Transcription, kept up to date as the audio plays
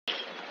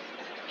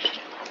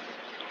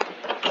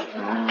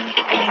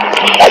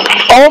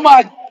Oh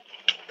my!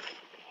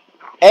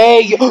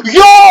 Hey yo!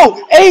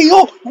 Hey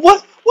yo!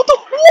 What the?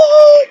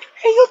 Whoa!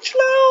 Hey yo, chill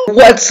out!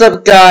 What's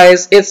up,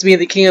 guys? It's me,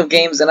 the King of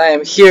Games, and I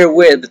am here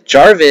with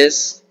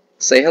Jarvis.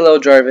 Say hello,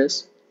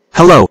 Jarvis.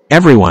 Hello,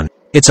 everyone.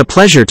 It's a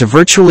pleasure to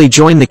virtually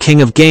join the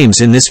King of Games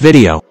in this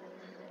video.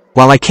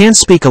 While I can't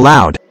speak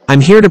aloud,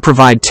 I'm here to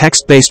provide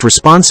text-based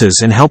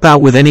responses and help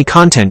out with any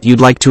content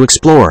you'd like to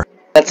explore.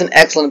 That's an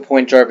excellent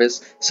point,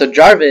 Jarvis. So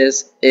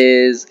Jarvis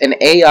is an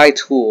AI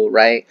tool,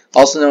 right?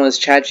 Also known as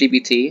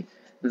ChatGPT,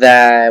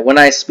 that when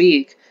I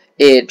speak,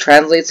 it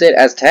translates it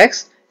as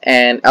text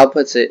and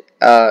outputs it.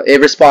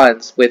 It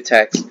responds with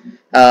text.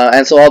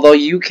 And so although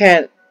you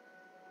can't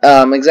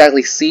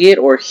exactly see it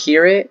or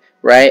hear it,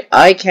 right,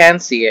 I can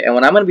see it. And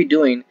what I'm going to be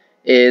doing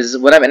is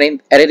when I'm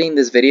editing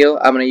this video,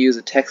 I'm going to use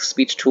a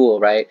text-speech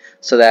tool, right?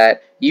 So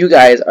that you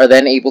guys are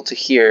then able to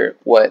hear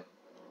what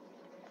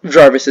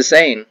Jarvis is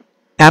saying.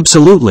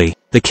 Absolutely,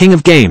 the King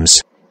of Games.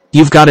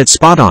 You've got it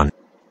spot on.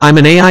 I'm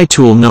an AI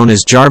tool known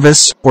as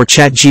Jarvis, or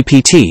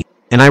ChatGPT,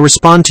 and I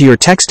respond to your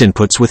text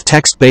inputs with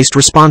text-based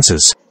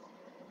responses.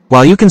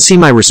 While you can see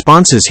my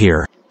responses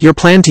here, your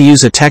plan to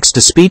use a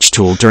text-to-speech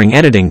tool during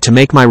editing to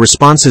make my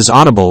responses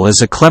audible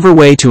is a clever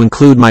way to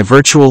include my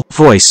virtual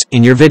voice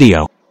in your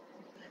video.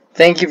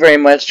 Thank you very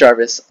much,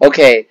 Jarvis.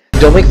 Okay,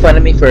 don't make fun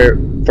of me for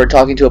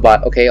talking to a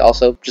bot, okay?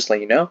 Also, just let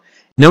you know.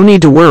 No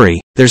need to worry,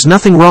 there's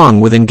nothing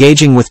wrong with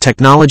engaging with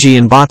technology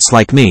and bots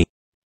like me.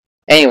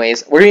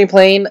 Anyways, we're going to be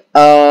playing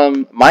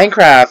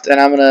Minecraft, and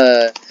I'm going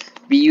to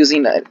be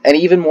using an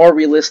even more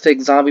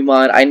realistic zombie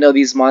mod. I know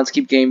these mods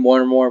keep getting more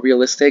and more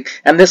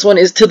realistic, and this one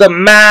is to the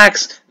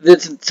max.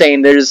 That's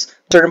insane. There's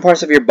certain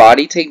parts of your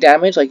body take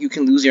damage, like you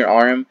can lose your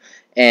arm,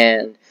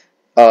 and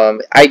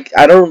I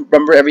don't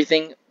remember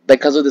everything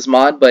because of this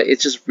mod, but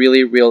it's just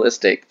really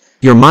realistic.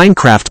 Your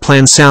Minecraft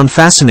plans sound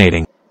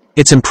fascinating.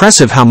 It's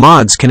impressive how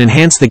mods can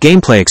enhance the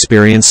gameplay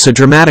experience so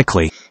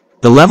dramatically.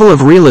 The level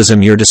of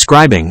realism you're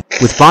describing,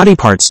 with body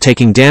parts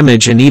taking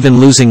damage and even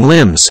losing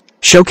limbs,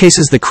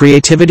 showcases the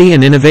creativity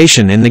and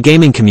innovation in the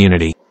gaming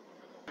community.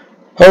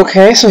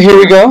 Okay, so here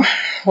we go.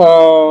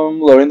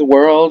 Loading the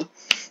world.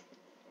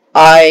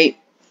 Okay,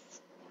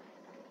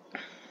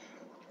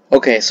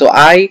 so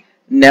I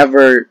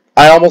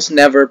almost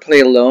never play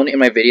alone in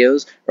my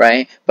videos,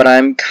 right? But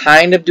I'm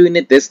kind of doing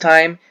it this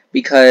time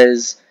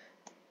because,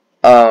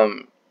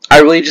 I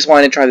really just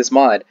wanted to try this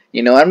mod.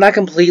 You know, I'm not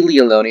completely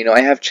alone. You know,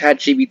 I have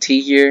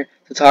ChatGPT here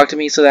to talk to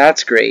me, so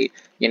that's great.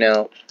 You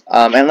know,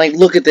 and like,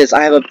 look at this.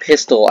 I have a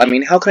pistol. I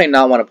mean, how could I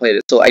not want to play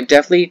this? So I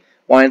definitely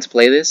wanted to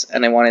play this,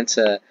 and I wanted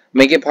to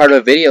make it part of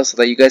a video so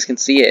that you guys can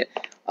see it.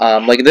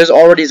 Like, there's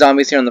already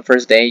zombies here on the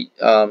first day,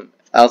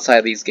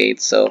 outside these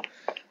gates. So,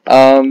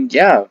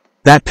 yeah.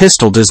 That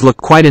pistol does look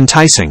quite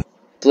enticing.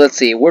 So let's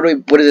see. What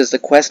is this? The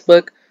quest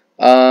book?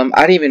 I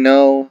don't even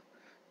know.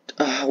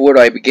 Where do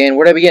I begin?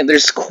 Where do I begin?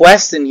 There's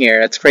quests in here.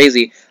 That's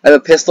crazy. I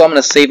have a pistol. I'm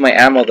going to save my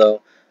ammo,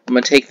 though. I'm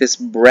going to take this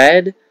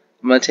bread.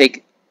 I'm going to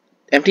take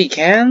empty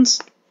cans.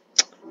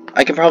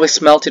 I can probably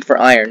smelt it for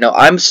iron. No,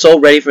 I'm so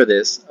ready for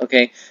this.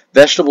 Okay.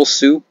 Vegetable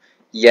soup.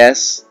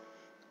 Yes.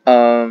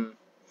 Pear.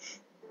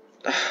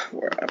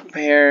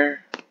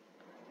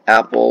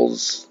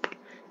 Apples.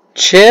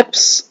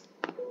 Chips.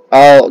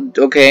 Oh,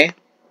 okay.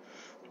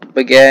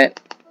 Baguette.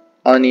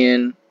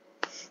 Onion.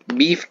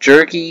 Beef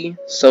jerky.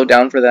 So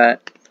down for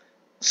that.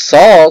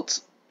 Salt,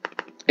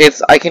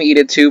 I can eat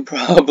it too,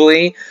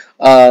 probably.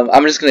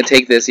 I'm just gonna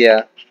take this,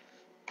 yeah.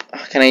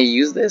 Can I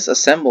use this?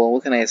 Assemble,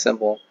 what can I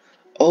assemble?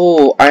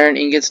 Oh, iron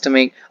ingots to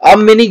make a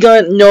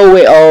minigun? No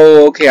way.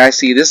 Oh, okay, I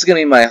see. This is gonna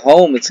be my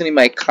home. It's gonna be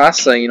my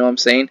casa, you know what I'm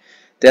saying?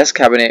 Desk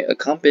cabinet, a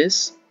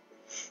compass.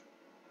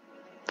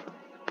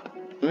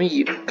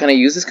 Can I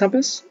use this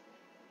compass?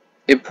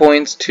 It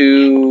points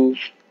to...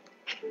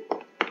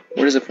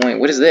 Where does it point?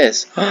 What is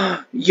this?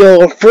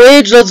 Yo, a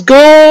fridge, let's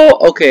go!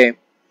 Okay.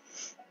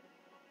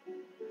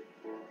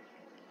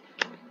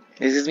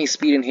 This gives me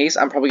speed and haste.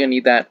 I'm probably gonna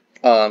need that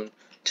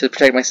to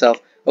protect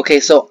myself. Okay,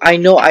 so I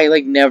know I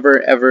like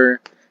never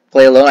ever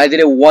play alone. I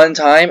did it one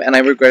time and I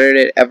regretted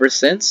it ever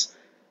since.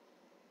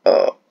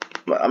 I'm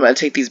gonna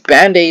take these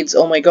band-aids.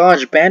 Oh my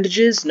gosh,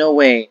 bandages? No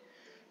way.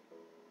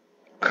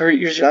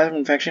 Use your life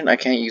infection? I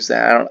can't use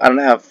that. I don't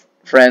have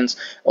friends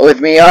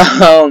with me.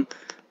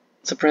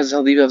 Suppress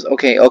health debuffs.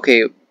 Okay.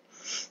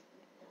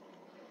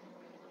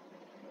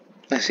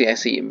 I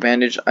see.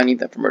 Bandage. I need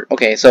that for murder.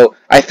 Okay, so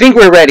I think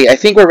we're ready.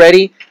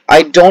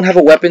 I don't have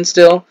a weapon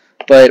still,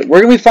 but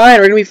we're gonna be fine.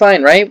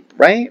 Right?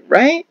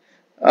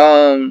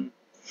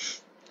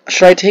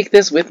 Should I take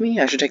this with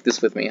me? I should take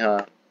this with me,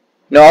 huh?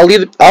 No, I'm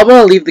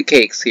gonna leave the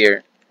cakes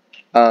here.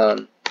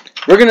 Okay,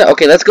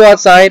 let's go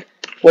outside.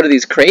 What are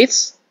these,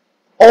 crates?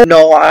 Oh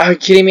no, are you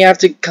kidding me? I have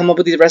to come up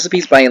with these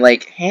recipes by,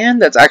 like, hand?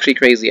 That's actually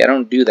crazy. I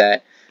don't do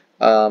that.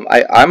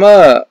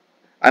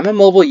 I'm a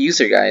mobile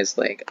user, guys.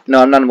 Like, no,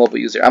 I'm not a mobile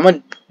user. I'm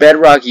a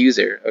Bedrock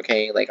user,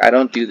 okay? Like, I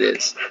don't do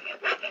this.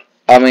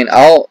 I mean,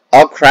 I'll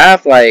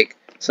craft, like,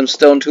 some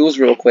stone tools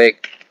real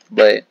quick,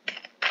 but,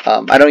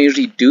 I don't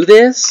usually do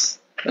this,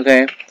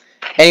 okay?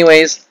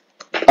 Anyways,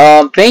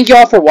 Thank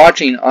y'all for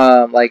watching,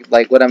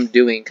 like what I'm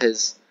doing,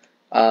 cause,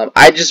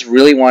 I just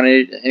really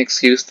wanted an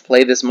excuse to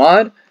play this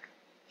mod.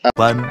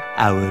 1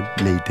 hour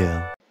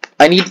later.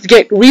 I need to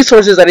get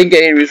resources. I didn't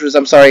get any resources.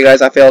 I'm sorry,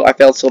 guys. I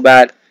failed so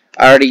bad.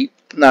 I already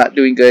not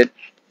doing good.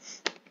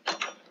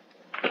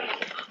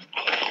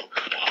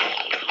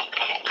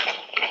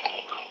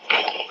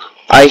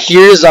 I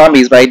hear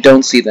zombies, but I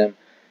don't see them.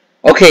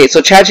 Okay,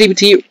 so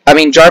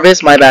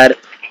Jarvis, my bad.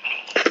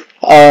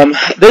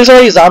 There's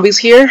already zombies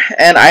here,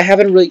 and I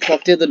haven't really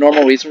collected the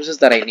normal resources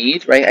that I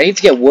need, right? I need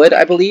to get wood,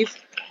 I believe.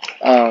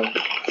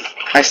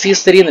 I see a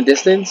city in the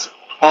distance.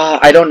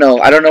 I don't know.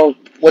 I don't know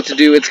what to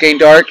do. It's getting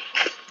dark.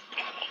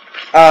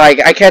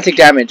 I can't take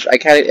damage. I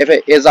can't. If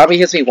a zombie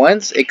hits me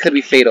once, it could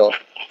be fatal.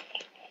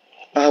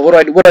 What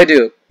do I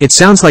do? It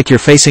sounds like you're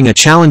facing a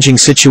challenging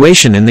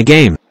situation in the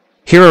game.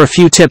 Here are a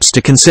few tips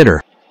to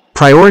consider.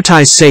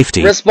 Prioritize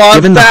safety. Respond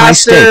Given the high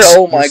faster! stakes,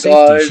 Oh my your safety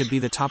gosh. should be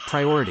the top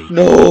priority.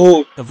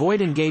 No.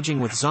 Avoid engaging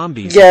with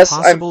zombies Yes, if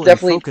possible I'm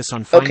definitely and focus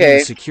on finding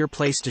okay. a secure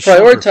place to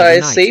shelter for the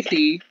Prioritize night.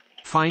 safety.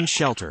 Find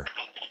shelter.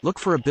 Look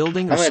for a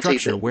building or I'm gonna take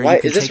structure the- where why-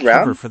 you can is this take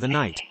cover round? for the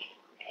night.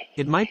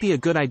 It might be a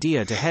good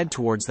idea to head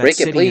towards that Break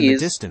it, city in the please.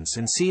 distance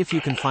and see if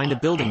you can find a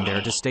building there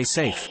to stay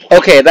safe.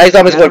 Okay, that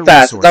zombie's Gather going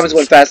fast. resources. Zombie's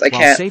going fast. I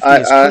While can't. safety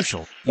is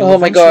crucial, you'll Oh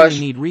my eventually gosh.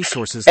 need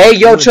resources Hey, like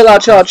yo, wood chill for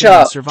out, chill out, crafting chill and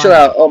out, chill survival.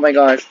 out. Oh my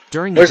gosh.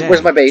 During the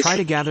Where's my base? try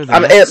to gather the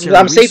I'm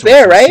necessary safe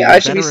there, resources right? so you're I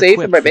should be better safe in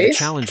equipped my for the base.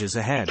 challenges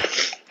ahead.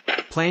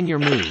 Plan your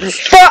moves.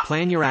 Fuck!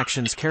 Plan your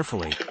actions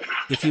carefully.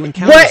 If you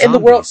encounter What in the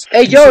world? zombies,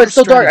 Hey, yo, consider it's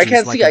so dark. I strategies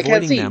can't like see. I can't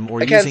avoiding see. them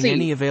or I can't using see.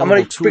 any I'm available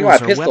gonna bring my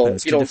tools or pistol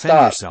weapons if you to don't defend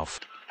stop. yourself.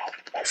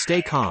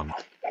 Stay calm.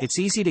 It's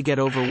easy to get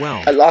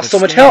overwhelmed. I lost but so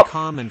much staying help.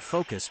 calm and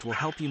focused will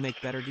help you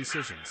make better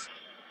decisions.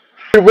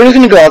 We're just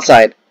gonna go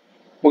outside.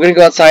 We're gonna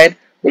go outside.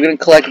 We're gonna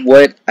collect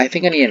wood. I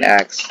think I need an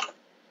axe.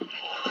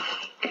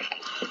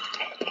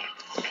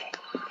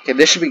 Okay,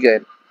 this should be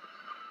good.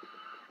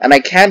 And I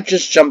can't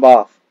just jump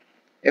off.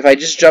 If I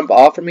just jump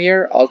off from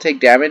here, I'll take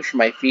damage from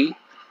my feet.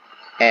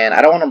 And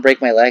I don't want to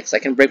break my legs. I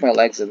can break my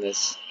legs in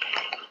this.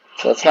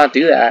 So let's not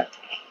do that.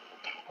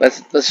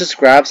 Let's just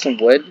grab some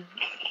wood.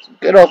 Some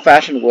good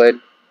old-fashioned wood.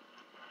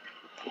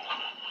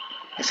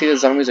 I see the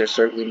zombies are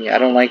circling me. I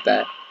don't like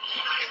that.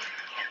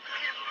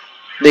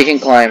 They can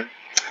climb.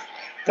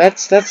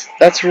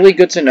 That's really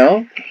good to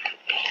know.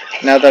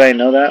 Now that I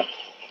know that.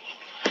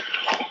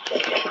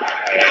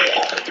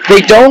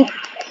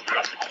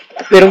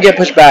 They don't get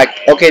pushed back.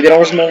 Okay, they don't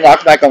respond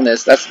knockback on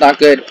this. That's not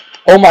good.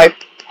 Oh my.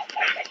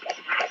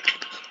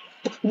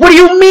 What do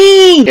you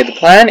mean? Okay, the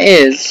plan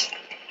is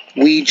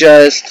we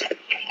just.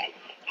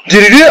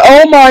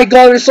 Oh my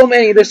god, there's so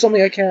many. There's so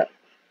many I can't.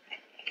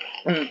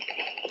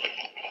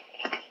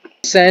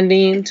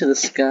 Ascending to the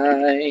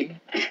sky.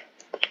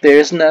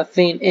 There's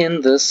nothing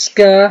in the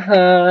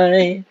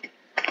sky.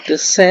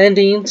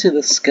 Descending to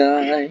the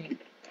sky.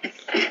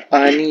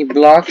 I need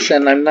blocks,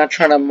 and I'm not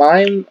trying to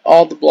mine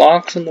all the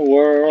blocks in the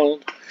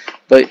world.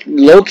 But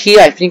low-key,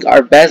 I think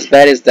our best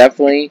bet is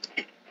definitely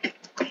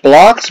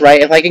blocks,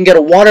 right? If I can get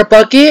a water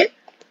bucket,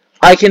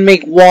 I can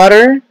make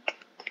water.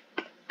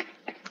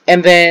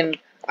 And then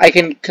I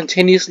can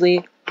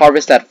continuously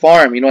harvest that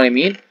farm, you know what I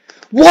mean?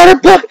 Water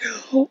bucket!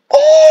 Oh!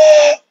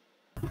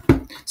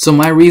 So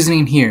my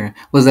reasoning here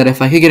was that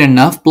if I could get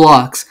enough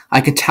blocks,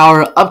 I could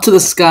tower up to the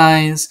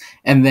skies,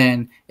 and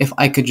then if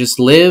I could just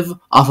live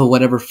off of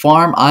whatever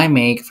farm I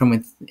make from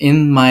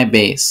within my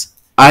base.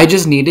 I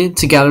just needed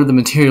to gather the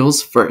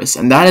materials first,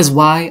 and that is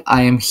why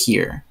I am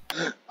here.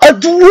 What in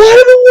the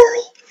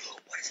world?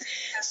 What is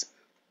this?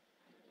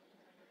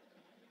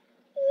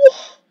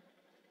 Whoa.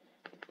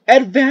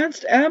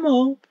 Advanced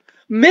ammo.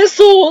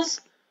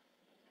 Missiles!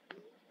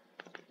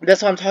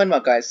 That's what I'm talking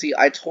about, guys. See,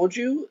 I told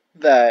you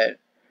that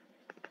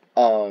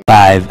 5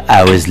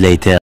 hours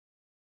later.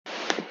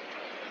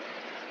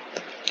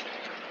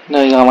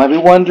 Now y'all might be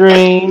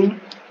wondering,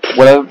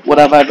 what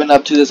have I been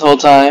up to this whole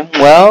time?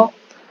 Well,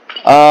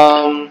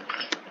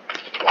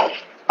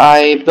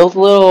 I built a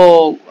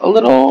little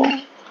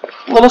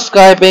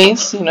sky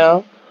base, you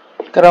know,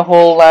 got a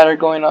whole ladder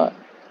going on.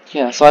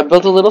 Yeah, so I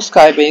built a little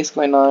sky base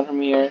going on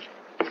from here.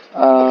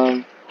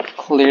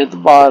 Cleared the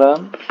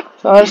bottom.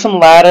 Found some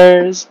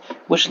ladders,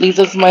 which leads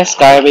us to my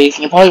sky base.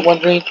 And you're probably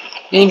wondering,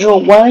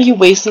 Angel, why are you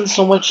wasting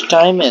so much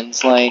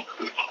diamonds? Like,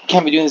 you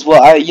can't be doing this.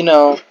 Well, I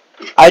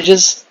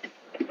just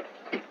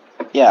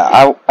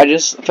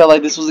felt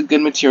like this was a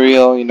good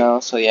material, you know.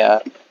 So yeah,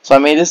 so I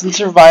made this in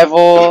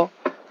survival.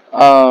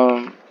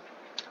 And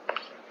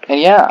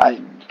yeah,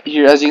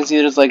 here, as you can see,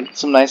 there's like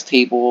some nice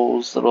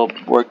tables, little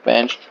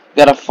workbench.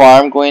 Got a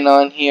farm going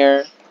on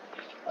here.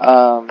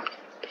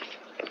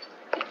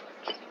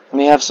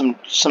 We have some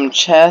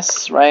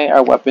chests, right?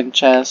 Our weapon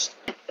chest.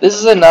 This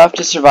is enough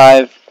to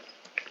survive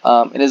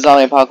in a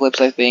zombie apocalypse,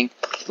 I think.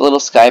 The little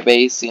sky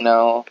base, you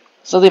know.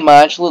 It's nothing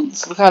much.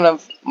 It's kind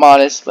of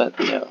modest, but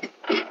you know.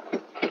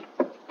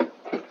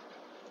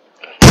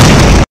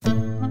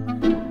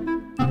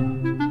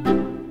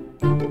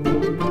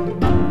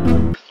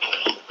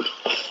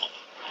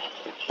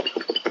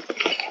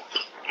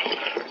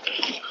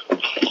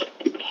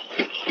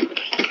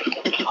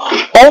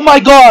 Oh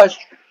my gosh!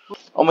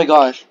 Oh my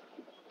gosh.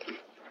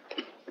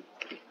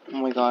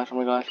 Oh my gosh, oh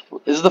my gosh.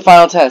 This is the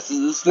final test. Is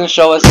this gonna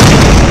show us?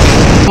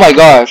 Oh my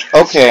gosh,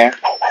 okay.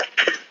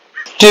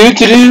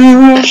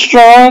 Do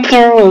strong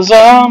through a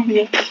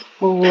zombie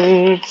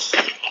woods.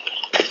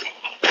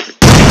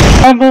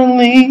 I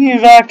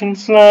believe I can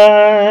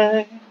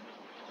fly.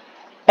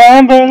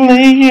 I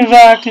believe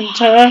I can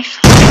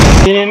touch.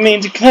 Didn't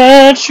mean to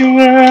cut you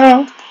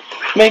out.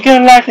 Make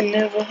it like it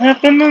never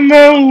happened in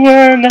the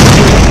world.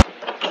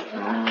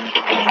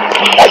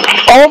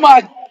 Oh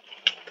my!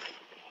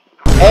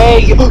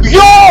 Hey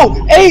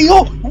yo! Hey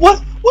yo! What?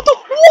 What the?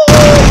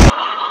 Whoa!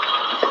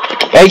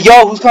 Hey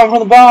yo! Who's coming from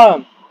the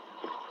bottom?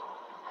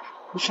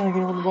 Who's trying to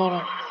get on the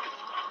bottom?